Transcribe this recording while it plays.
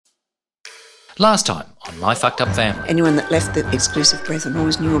Last time on My Fucked Up Family. Anyone that left the exclusive brethren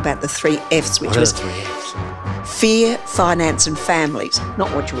always knew about the 3 Fs, which was 3 Fs? fear, finance and families.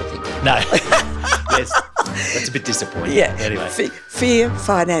 Not what you were thinking. No. Yes. That's a bit disappointing. Yeah. Anyway. Fear,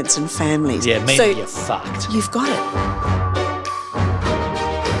 finance and families. Yeah, meaning so you're fucked. You've got it.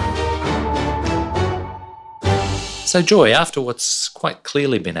 So, Joy, after what's quite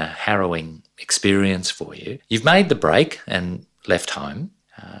clearly been a harrowing experience for you, you've made the break and left home.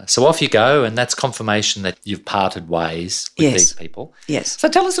 So off you go, and that's confirmation that you've parted ways with these people. Yes. So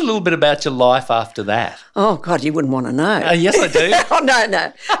tell us a little bit about your life after that. Oh, God, you wouldn't want to know. Yes, I do. Oh,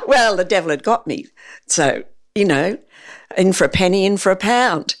 no. Well, the devil had got me. So, in for a penny, in for a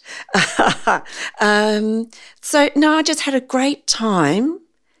pound. I just had a great time.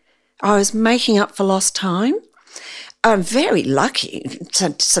 I was making up for lost time. I'm very lucky.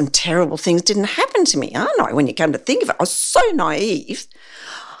 Some terrible things didn't happen to me, aren't I? When you come to think of it, I was so naive.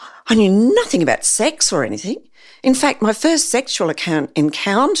 I knew nothing about sex or anything. In fact, my first sexual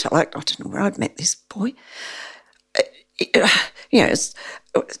encounter, I don't know where I'd met this boy. It's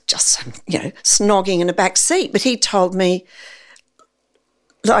just some, snogging in a back seat. But he told me,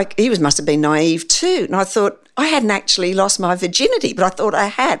 he must have been naive too. And I thought, I hadn't actually lost my virginity, but I thought I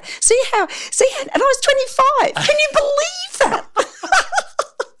had. And I was 25. Can you believe that?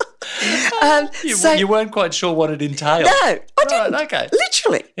 You weren't quite sure what it entailed. No, I didn't. Right, okay.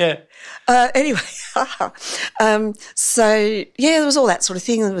 Literally. Yeah. Anyway, there was all that sort of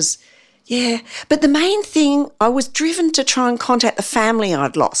thing. But the main thing, I was driven to try and contact the family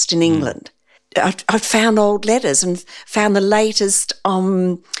I'd lost in England. I found old letters and found the latest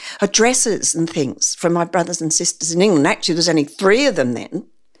addresses and things from my brothers and sisters in England. Actually, there's only 3 of them then.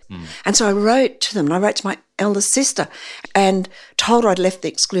 And so I wrote to them, and I wrote to my eldest sister and told her I'd left the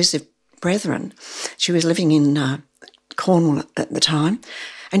exclusive brethren. She was living in Cornwall at the time.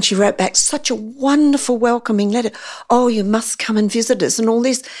 And she wrote back such a wonderful, welcoming letter. Oh, you must come and visit us and all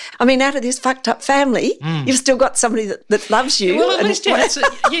this. I mean, out of this fucked up family, you've still got somebody that loves you. Well, at least you had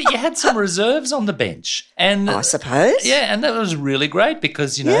some reserves on the bench. And I suppose. Yeah, and that was really great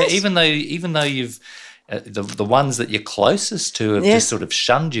because, Yes. even though you've the ones that you're closest to have just sort of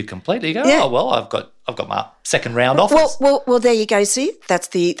shunned you completely, you go, oh, well, I've got my second round offers. Well, there you go. See, that's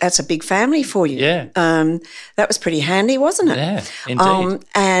a big family for you. Yeah. That was pretty handy, wasn't it? Yeah, indeed.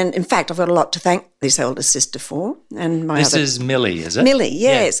 And in fact, I've got a lot to thank this elder sister for, and my This is Millie, is it? Millie,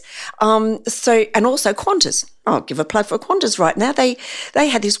 yes. Yeah. And also Qantas. I'll give a plug for Qantas right now. They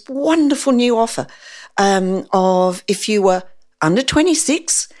had this wonderful new offer of if you were under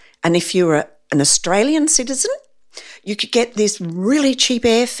 26 and if you were an Australian citizen, you could get this really cheap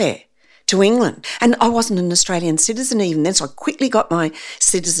airfare to England. And I wasn't an Australian citizen even then, so I quickly got my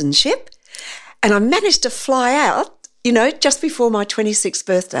citizenship and I managed to fly out, just before my 26th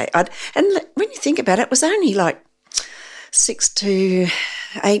birthday. And when you think about it, it was only like 6 to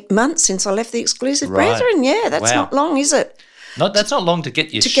 8 months since I left the exclusive brethren. Yeah, that's not long, is it? That's not long to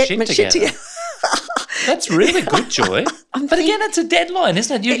get your shit together. That's really good, Joy. But again, it's a deadline,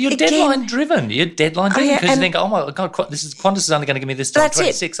 isn't it? You're deadline driven. You're deadline driven because you think, oh my God, Qantas is only going to give me this till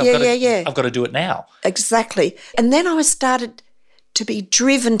 26. I've got to do it now. Exactly. And then I started to be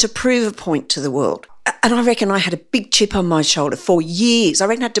driven to prove a point to the world. And I reckon I had a big chip on my shoulder for years. I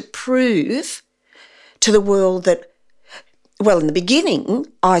reckon I had to prove to the world that, well, in the beginning,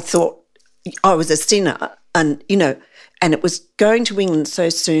 I thought I was a sinner and it was going to England so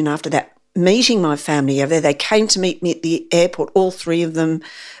soon after that, meeting my family over there. They came to meet me at the airport, all 3 of them,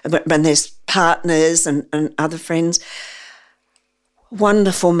 and there's partners and other friends.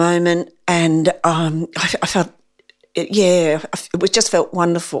 Wonderful moment. And I felt, it just felt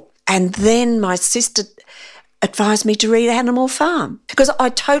wonderful. And then my sister advised me to read Animal Farm because I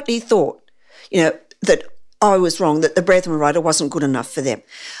totally thought, that I was wrong, that the Brethren writer wasn't good enough for them.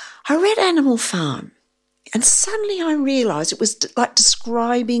 I read Animal Farm. And suddenly I realised it was like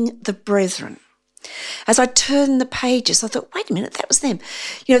describing the Brethren. As I turned the pages, I thought, wait a minute, that was them.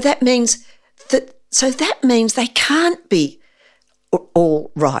 That means they can't be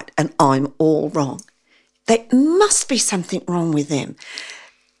all right and I'm all wrong. There must be something wrong with them.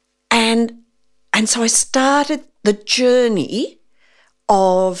 And so I started the journey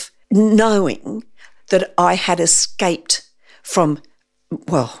of knowing that I had escaped from,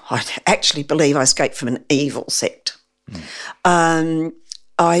 well, I actually believe I escaped from an evil sect. I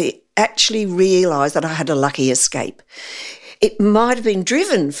actually realised that I had a lucky escape. It might have been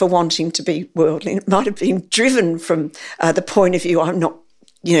driven for wanting to be worldly. It might have been driven from the point of view I'm not,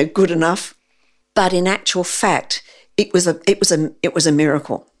 good enough. But in actual fact, it was a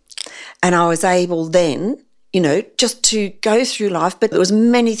miracle, and I was able then, just to go through life, but there was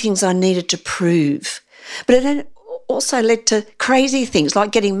many things I needed to prove. But it then also led to crazy things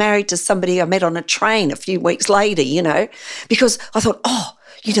like getting married to somebody I met on a train a few weeks later, because I thought, I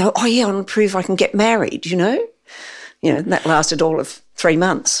want to prove I can get married, and that lasted all of 3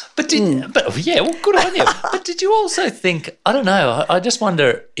 months. But good on you. But did you also think, I don't know, I just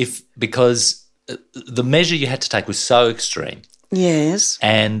wonder if because the measure you had to take was so extreme. Yes.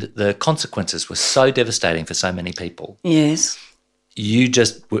 And the consequences were so devastating for so many people. Yes. You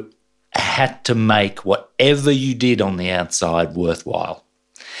just had to make whatever you did on the outside worthwhile.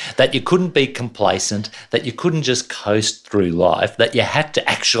 That you couldn't be complacent, that you couldn't just coast through life, that you had to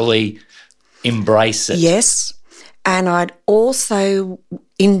actually embrace it. Yes. And I'd also,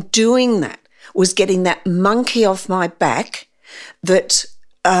 in doing that, was getting that monkey off my back that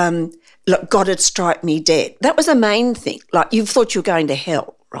God had struck me dead. That was the main thing. Like, you thought you were going to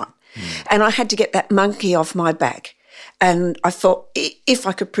hell, right? And I had to get that monkey off my back. And I thought, if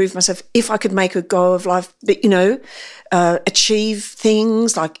I could prove myself, if I could make a go of life, achieve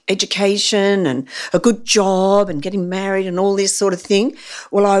things like education and a good job and getting married and all this sort of thing,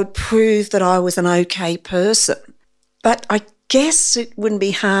 well, I would prove that I was an okay person. But I guess it wouldn't be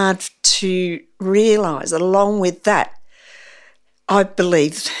hard to realise that along with that, I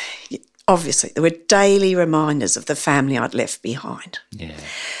believed, obviously, there were daily reminders of the family I'd left behind. Yeah.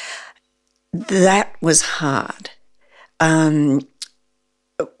 That was hard. Even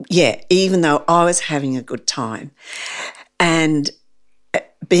though I was having a good time and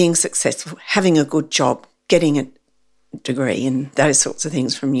being successful, having a good job, getting a degree and those sorts of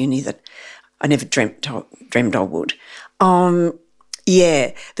things from uni that I never dreamt I would.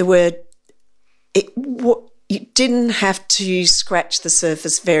 You didn't have to scratch the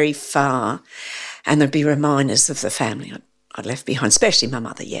surface very far, and there'd be reminders of the family I'd left behind, especially my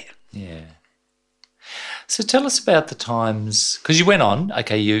mother, Yeah. So tell us about the times, because you went on,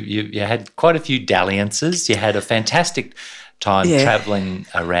 okay, you had quite a few dalliances. You had a fantastic time travelling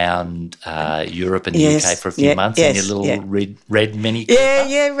around Europe and the UK for a few months in your little red Mini Cooper.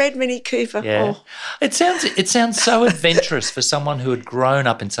 Yeah, red Mini Cooper. Yeah. Oh. It sounds so adventurous for someone who had grown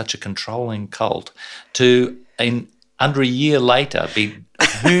up in such a controlling cult to, under a year later, be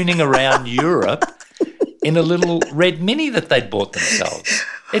hooning around Europe in a little red Mini that they'd bought themselves.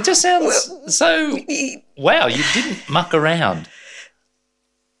 It just sounds wow, you didn't muck around.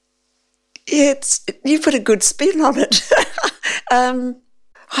 You put a good spin on it. I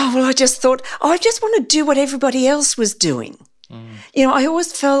just thought, I just want to do what everybody else was doing. I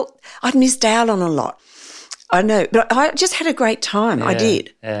always felt I'd missed out on a lot. I know, but I just had a great time. Yeah, I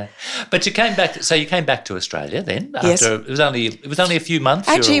did. Yeah. But you came back to Australia then? Yes. It was only a few months.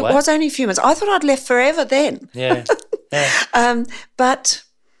 Actually, you were away. It was only a few months. I thought I'd left forever then. Yeah. But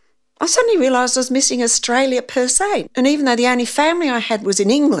I suddenly realised I was missing Australia per se. And even though the only family I had was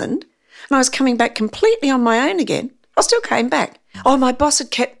in England and I was coming back completely on my own again, I still came back. Oh, my boss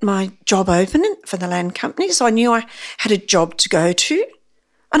had kept my job open for the land company, so I knew I had a job to go to.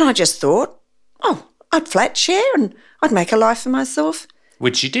 And I just thought, I'd flat share and I'd make a life for myself.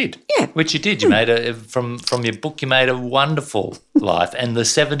 Which you did. Yeah. Which you did. You made from your book, you made a wonderful life. And the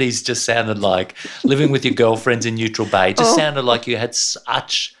 70s just sounded like living with your girlfriends in Neutral Bay. Just sounded like you had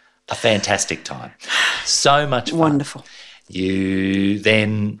such a fantastic time. So much fun. Wonderful. You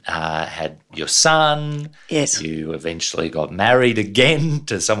then had your son. Yes. You eventually got married again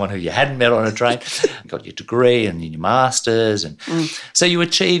to someone who you hadn't met on a train. You got your degree and your master's. And so you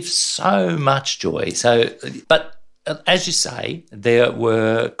achieved so much joy. But as you say, there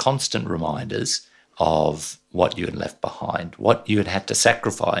were constant reminders of what you had left behind, what you had had to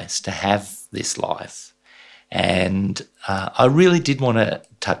sacrifice to have this life. And I really did want to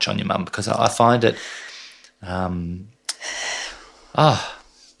touch on your mum because I find it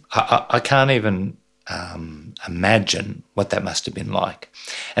I can't even imagine what that must have been like.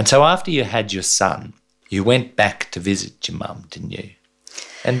 And so after you had your son, you went back to visit your mum, didn't you?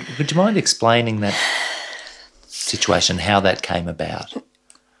 And would you mind explaining that situation, how that came about?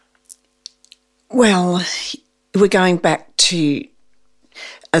 Well, we're going back to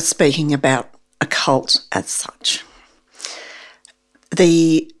speaking about a cult as such.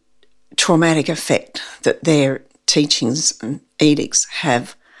 The traumatic effect that their teachings and edicts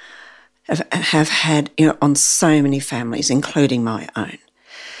have had on so many families, including my own.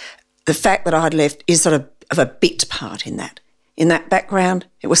 The fact that I'd left is sort of a bit part in that. In that background,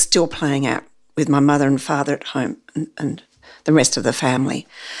 it was still playing out with my mother and father at home and the rest of the family.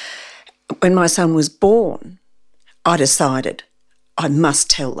 When my son was born, I decided I must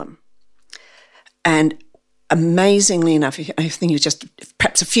tell them. And amazingly enough, I think he was just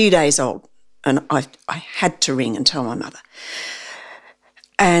perhaps a few days old and I had to ring and tell my mother.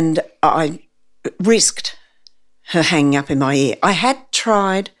 And I risked her hanging up in my ear. I had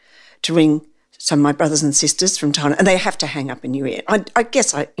tried to ring some of my brothers and sisters from time, and they have to hang up in your ear. I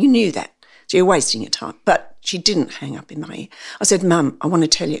guess you knew that, so you're wasting your time. But she didn't hang up in my ear. I said, Mum, I want to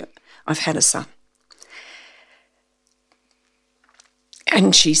tell you, I've had a son.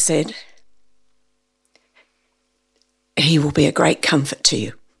 And she said, he will be a great comfort to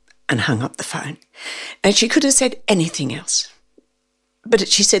you, and hung up the phone. And she could have said anything else, but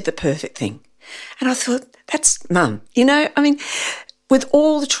she said the perfect thing. And I thought, that's Mum. You know, I mean, with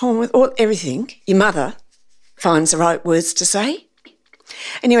all the trauma, with everything, your mother finds the right words to say.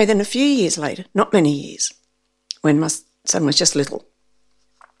 Anyway, then a few years later, not many years, when my son was just little,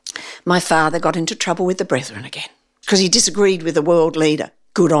 my father got into trouble with the Brethren again because he disagreed with the world leader.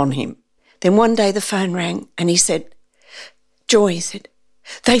 Good on him. Then one day the phone rang and he said, Joy, he said,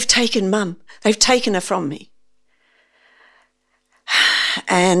 they've taken Mum. They've taken her from me.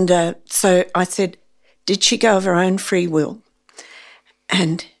 And so I said, did she go of her own free will?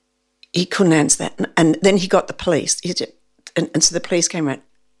 And he couldn't answer that. And then he got the police. And so the police came around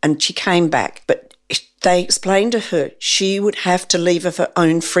and she came back. But they explained to her she would have to leave of her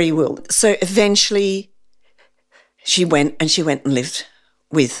own free will. So eventually she went and lived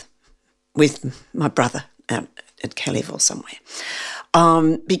with my brother at Kellyville somewhere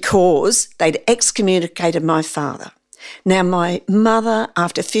because they'd excommunicated my father. Now, my mother,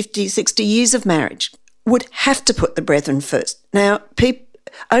 after 50, 60 years of marriage, would have to put the Brethren first. Now,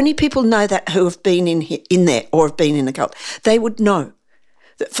 only people know that who have been in there or have been in a cult. They would know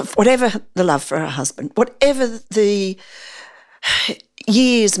that for whatever the love for her husband, whatever the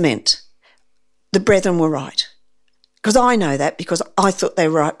years meant, the Brethren were right. Because I know that because I thought they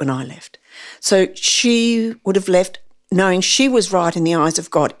were right when I left. So she would have left knowing she was right in the eyes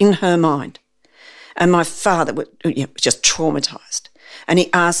of God, in her mind. And my father was just traumatised. And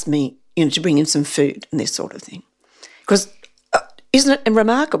he asked me, to bring him some food and this sort of thing. Because isn't it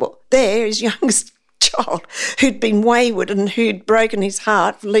remarkable? There, his youngest child who'd been wayward and who'd broken his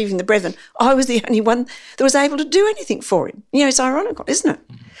heart for leaving the Brethren, I was the only one that was able to do anything for him. It's ironical, isn't it?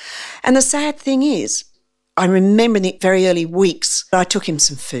 Mm-hmm. And the sad thing is, I remember in the very early weeks, I took him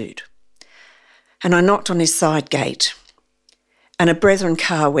some food. And I knocked on his side gate and a Brethren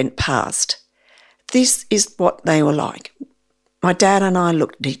car went past. This is what they were like. My dad and I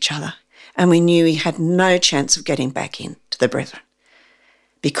looked at each other and we knew he had no chance of getting back in to the Brethren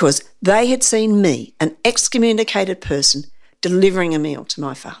because they had seen me, an excommunicated person, delivering a meal to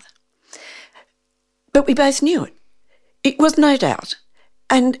my father. But we both knew it. It was no doubt.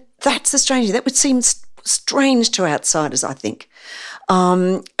 And that's the strange thing. That would seem strange to outsiders, I think.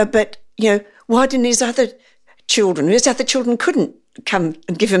 But, why didn't his other children couldn't come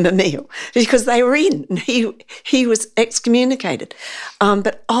and give him a meal because they were in and he was excommunicated.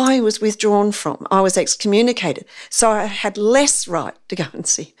 But I was withdrawn from. I was excommunicated. So I had less right to go and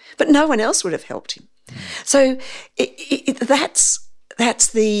see him. But no one else would have helped him. So that's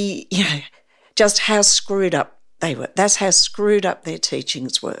the, just how screwed up they were. That's how screwed up their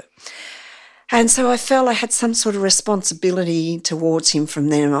teachings were. And so I felt I had some sort of responsibility towards him from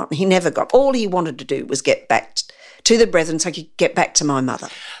then on. He never got. All he wanted to do was get back to the Brethren so I could get back to my mother.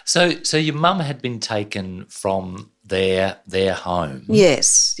 So your mum had been taken from their home.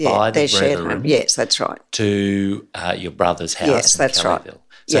 Yes, by their the shared Brethren. home. Yes, that's right. To your brother's house. Yes, that's right.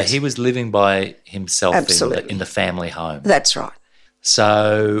 So yes. he was living by himself Absolutely. in the family home. That's right.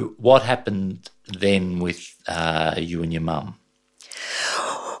 So what happened then with you and your mum?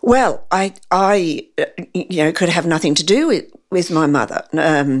 Well, I could have nothing to do with my mother,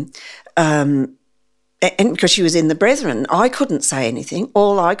 and because she was in the Brethren, I couldn't say anything.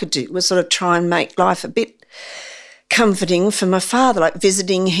 All I could do was sort of try and make life a bit comforting for my father, like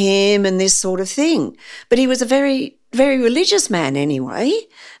visiting him and this sort of thing. But he was a very, very religious man anyway,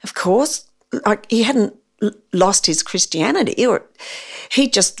 of course. Like he hadn't lost his Christianity, or he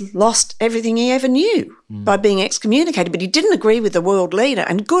just lost everything he ever knew by being excommunicated. But he didn't agree with the world leader,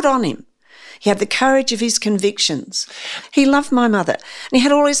 and good on him. He had the courage of his convictions. He loved my mother, and he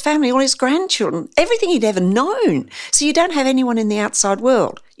had all his family, all his grandchildren, everything he'd ever known. So you don't have anyone in the outside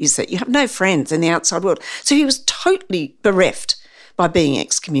world, you see. You have no friends in the outside world. So he was totally bereft by being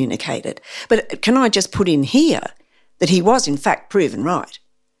excommunicated. But can I just put in here that he was, in fact, proven right?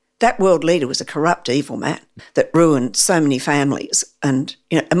 That world leader was a corrupt, evil man that ruined so many families. And,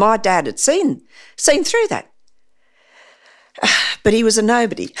 and my dad had seen through that. But he was a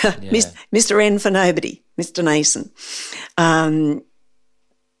nobody, Mr. N for nobody, Mr. Nason. And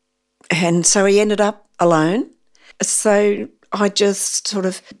so he ended up alone. So I just sort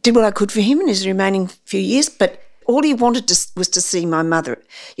of did what I could for him in his remaining few years, but all he wanted was to see my mother.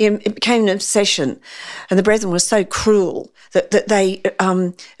 It became an obsession, and the brethren were so cruel that they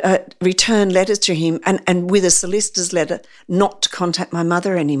returned letters to him and with a solicitor's letter not to contact my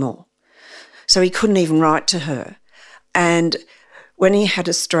mother anymore. So he couldn't even write to her. And when he had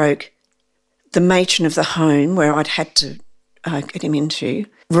a stroke, the matron of the home where I'd had to get him into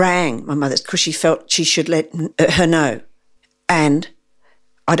rang my mother because she felt she should let her know. And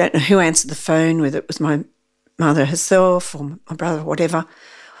I don't know who answered the phone, whether it was my mother herself or my brother or whatever.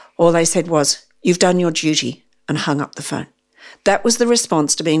 All they said was, "You've done your duty," and hung up the phone. That was the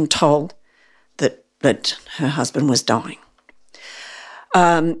response to being told that her husband was dying.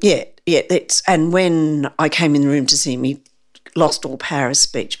 And when I came in the room to see him, he lost all power of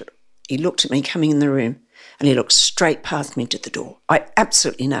speech, but he looked at me coming in the room and he looked straight past me to the door. I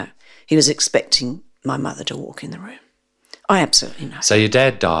absolutely know he was expecting my mother to walk in the room. I absolutely know. So your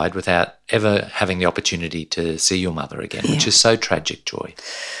dad died without ever having the opportunity to see your mother again, which is so tragic, Joy.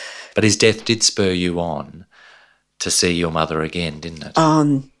 But his death did spur you on to see your mother again, didn't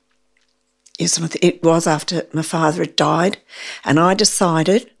it? Yes, it was after my father had died, and I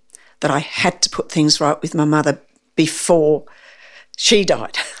decided that I had to put things right with my mother before she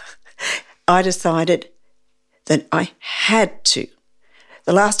died. I decided that I had to.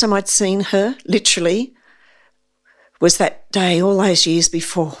 The last time I'd seen her, literally, was that day all those years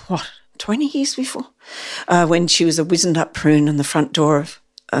before, 20 years before, when she was a wizened up prune on the front door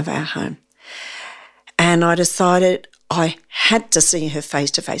of our home. And I decided I had to see her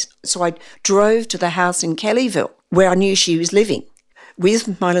face to face. So I drove to the house in Kellyville where I knew she was living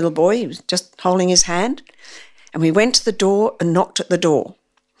with my little boy. He was just holding his hand. And we went to the door and knocked at the door.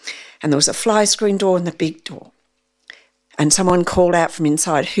 And there was a fly screen door and the big door. And someone called out from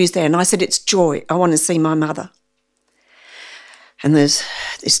inside, "Who's there?" And I said, "It's Joy. I want to see my mother." And there's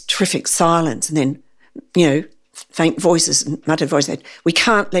this terrific silence. And then, faint voices, muttered voices, "We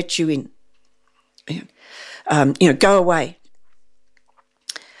can't let you in. Go away."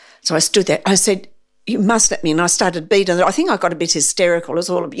 So I stood there. I said, "You must let me." And I started beating her. I think I got a bit hysterical. It was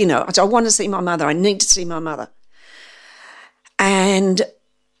all, I said, "I want to see my mother. I need to see my mother." And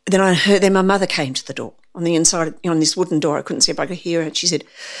then my mother came to the door on the inside, on this wooden door. I couldn't see if I could hear her. She said,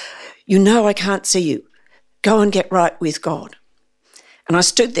 "I can't see you. Go and get right with God." And I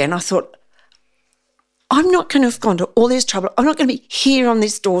stood there and I thought, I'm not going to have gone to all this trouble. I'm not going to be here on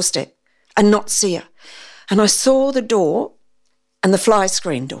this doorstep and not see her. And I saw the door and the fly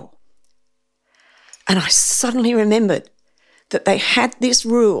screen door. And I suddenly remembered that they had this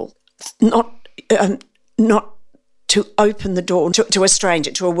rule not to open the door to a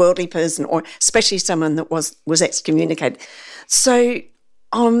stranger, to a worldly person, or especially someone that was excommunicated. So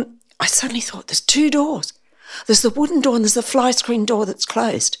I suddenly thought, there's two doors. There's the wooden door and there's the fly screen door that's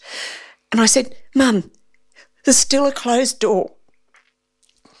closed. And I said, "Mum, there's still a closed door."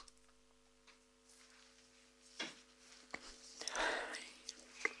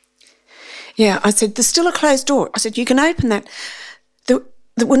 Yeah, I said, "There's still a closed door." I said, "You can open that. The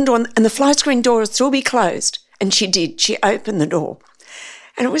wooden door and the fly screen door will still be closed." And she did. She opened the door.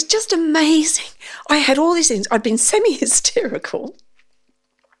 And it was just amazing. I had all these things. I'd been semi-hysterical.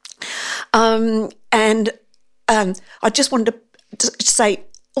 I just wanted to say,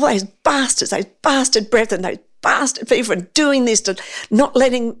 all those bastards, those bastard brethren, those bastard people are doing this, to not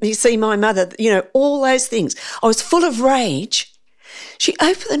letting me see my mother, all those things. I was full of rage. She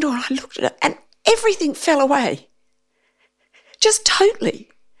opened the door and I looked at her and everything fell away. Just totally.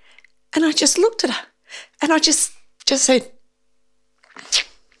 And I just looked at her and I just said,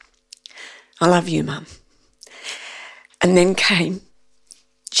 "I love you, Mum." And then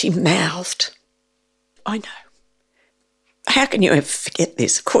she mouthed, "I know. How can you ever forget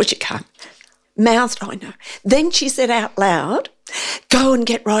this? Of course you can't." Mouthed, "I know." Then she said out loud, "Go and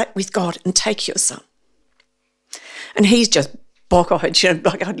get right with God and take your son." And he's just bock-eyed,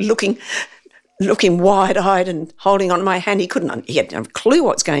 like looking wide-eyed and holding on my hand. He had no clue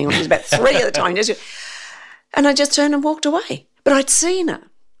what's going on. He was about 3 at the time. And I just turned and walked away. But I'd seen her.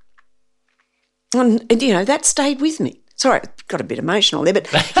 And that stayed with me. Sorry, I got a bit emotional there, but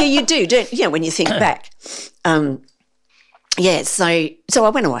yeah, you do, don't you? When you think back. So I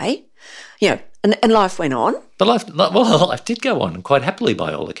went away, and life went on. But life did go on quite happily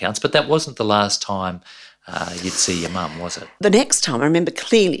by all accounts, but that wasn't the last time you'd see your mum, was it? The next time, I remember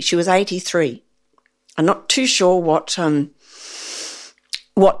clearly, she was 83. I'm not too sure what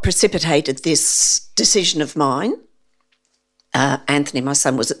precipitated this decision of mine. Anthony, my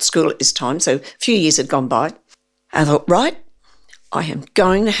son, was at school at this time, so a few years had gone by. I thought, right, I am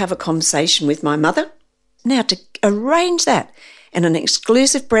going to have a conversation with my mother Now, to arrange that in an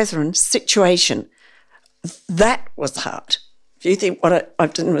exclusive brethren situation, that was hard. If you think what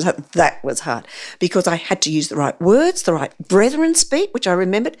I've done was hard, that was hard, because I had to use the right words, the right brethren speak, which I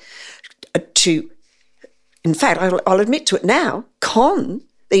remembered, in fact, I'll admit to it now, con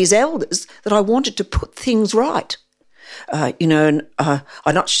these elders that I wanted to put things right. And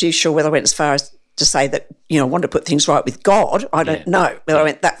I'm not too sure whether I went as far as to say that, I wanted to put things right with God. I don't know whether I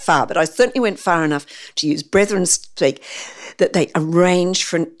went that far, but I certainly went far enough to use brethren speak that they arranged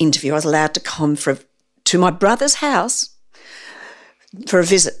for an interview. I was allowed to come to my brother's house for a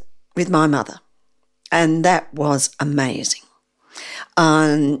visit with my mother, and that was amazing.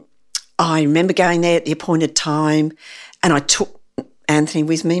 I remember going there at the appointed time, and I took Anthony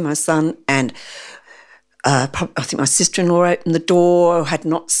with me, my son, and I think my sister-in-law opened the door, had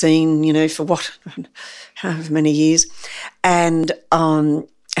not seen, for however many years, and I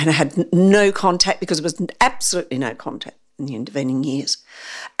had no contact, because there was absolutely no contact in the intervening years.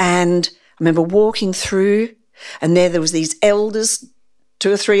 And I remember walking through, and there was these elders,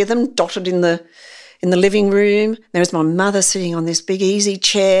 2 or 3 of them, dotted in the living room. There was my mother sitting on this big easy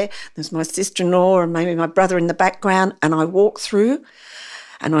chair. There was my sister-in-law and maybe my brother in the background, and I walked through.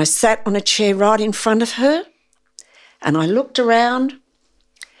 And I sat on a chair right in front of her, and I looked around,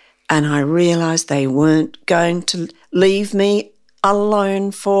 and I realised they weren't going to leave me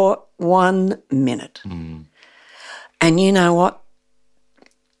alone for 1 minute. Mm. And you know what?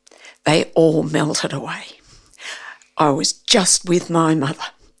 They all melted away. I was just with my mother,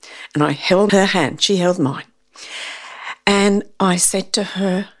 and I held her hand. She held mine. And I said to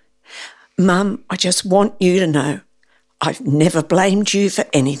her, "Mum, I just want you to know I've never blamed you for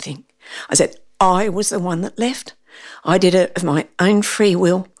anything." I said, "I was the one that left. I did it of my own free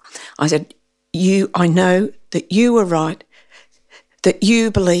will." I said, I know that you were right, that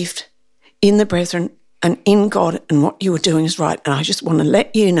you believed in the brethren and in God, and what you were doing is right. And I just want to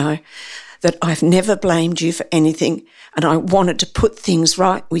let you know that I've never blamed you for anything, and I wanted to put things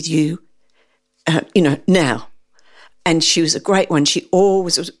right with you, now. And she was a great one. She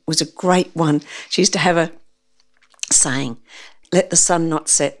always was a great one. She used to have a saying, "Let the sun not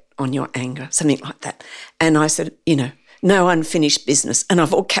set on your anger," something like that. And I said, no unfinished business. And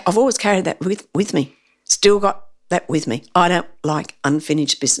I've always carried that with me, still got that with me. I don't like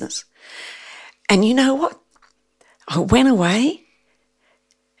unfinished business. And you know what? I went away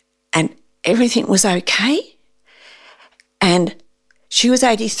and everything was okay. And she was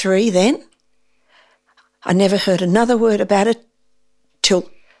 83 then. I never heard another word about it till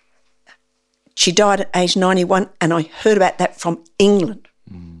she died at age 91, and I heard about that from England.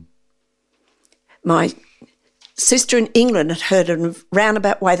 Mm. My sister in England had heard in a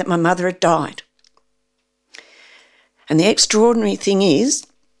roundabout way that my mother had died. And the extraordinary thing is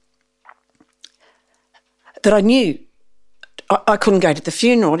that I knew I couldn't go to the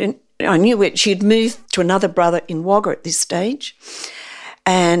funeral. I knew she'd moved to another brother in Wagga at this stage,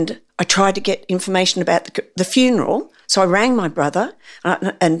 and I tried to get information about the funeral. So I rang my brother,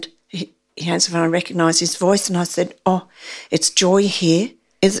 and he answered, and I recognised his voice, and I said, "Oh, it's Joy here.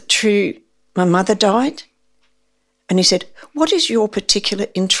 Is it true my mother died?" And he said, "What is your particular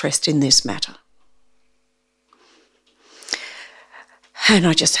interest in this matter?" And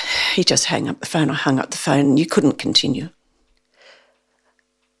he just hung up the phone. I hung up the phone, and you couldn't continue.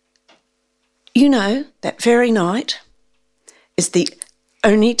 That very night is the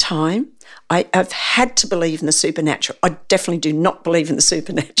only time I have had to believe in the supernatural. I definitely do not believe in the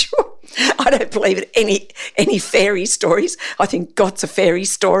supernatural. I don't believe in any fairy stories. I think God's a fairy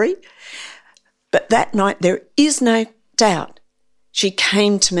story. But that night, there is no doubt she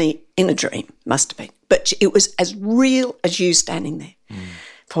came to me in a dream, must have been. But it was as real as you standing there,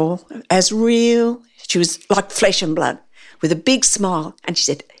 Paul, as real. She was like flesh and blood with a big smile, and she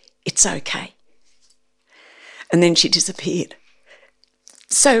said, "It's okay." And then she disappeared.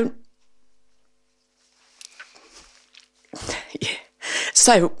 So, yeah.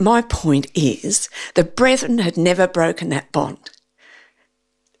 So my point is the brethren had never broken that bond.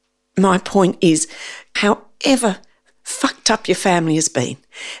 My point is, however fucked up your family has been,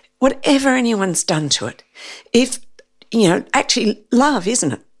 whatever anyone's done to it, if, actually love,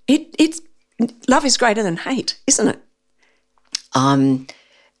 isn't it? It's love is greater than hate, isn't it?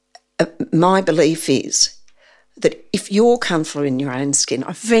 My belief is that if you're comfortable in your own skin,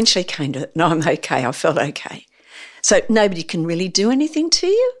 I eventually came to it, and I'm okay, I felt okay. So nobody can really do anything to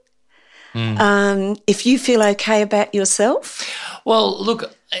you. If you feel okay about yourself. Well,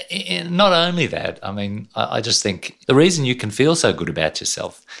 look, not only that, I just think the reason you can feel so good about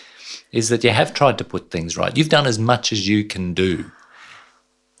yourself is that you have tried to put things right. You've done as much as you can do,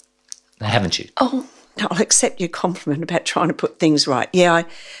 haven't you? Oh, I'll accept your compliment about trying to put things right. I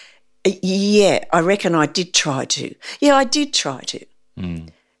reckon I did try to. Yeah, I did try to.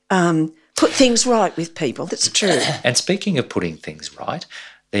 Put things right with people. That's true. And speaking of putting things right,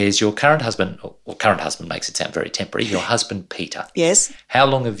 there's your current husband, or current husband makes it sound very temporary, your husband Peter. Yes. How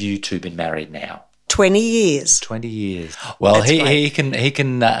long have you two been married now? 20 years. 20 years. Well, he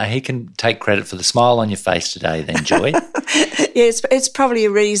can take credit for the smile on your face today then, Joy. Yes, it's probably a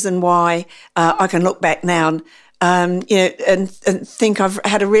reason why I can look back now and think I've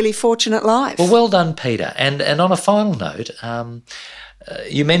had a really fortunate life. Well done, Peter. And on a final note,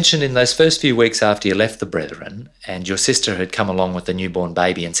 you mentioned in those first few weeks after you left the Brethren and your sister had come along with the newborn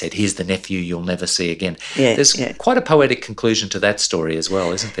baby and said, here's the nephew you'll never see again. Yeah, There's quite a poetic conclusion to that story as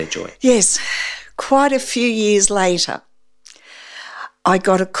well, isn't there, Joy? Yes. Quite a few years later, I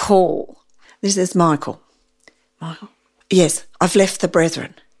got a call. This is Michael. Michael? Yes, I've left the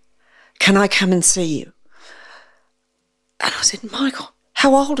Brethren. Can I come and see you? And I said, Michael,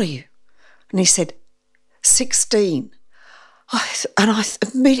 how old are you? And he said, 16. And I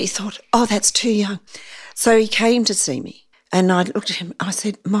immediately thought, oh, that's too young. So he came to see me and I looked at him. I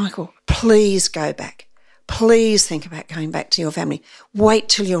said, Michael, please go back. Please think about going back to your family. Wait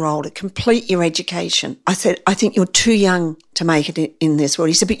till you're older. Complete your education. I said, I think you're too young to make it in this world.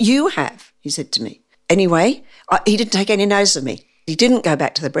 He said, but you have, he said to me. Anyway, he didn't take any notice of me. He didn't go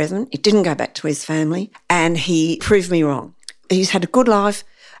back to the Brethren. He didn't go back to his family. And he proved me wrong. He's had a good life.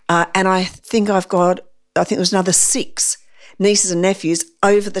 And I think there was another 6 nieces and nephews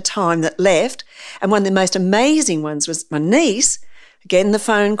over the time that left. And one of the most amazing ones was my niece. Again, the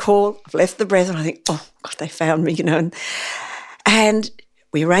phone call, I've left the Brethren. I think, oh, God, they found me, And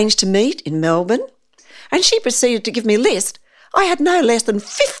we arranged to meet in Melbourne and she proceeded to give me a list. I had no less than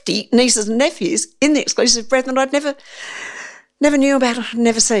 50 nieces and nephews in the exclusive Brethren I'd never knew about, I'd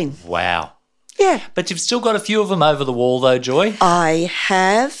never seen. Wow. Yeah. But you've still got a few of them over the wall though, Joy? I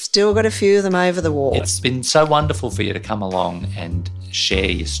have still got a few of them over the wall. It's been so wonderful for you to come along and share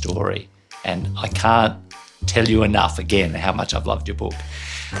your story. And I can't tell you enough again how much I've loved your book.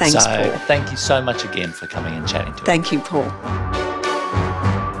 Thanks, Paul. Thank you so much again for coming and chatting to us. Thank you, Paul.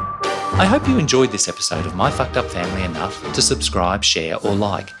 I hope you enjoyed this episode of My Fucked Up Family enough to subscribe, share or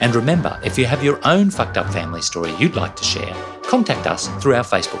like. And remember, if you have your own fucked up family story you'd like to share, contact us through our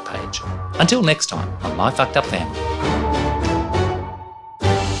Facebook page. Until next time on My Fucked Up Family.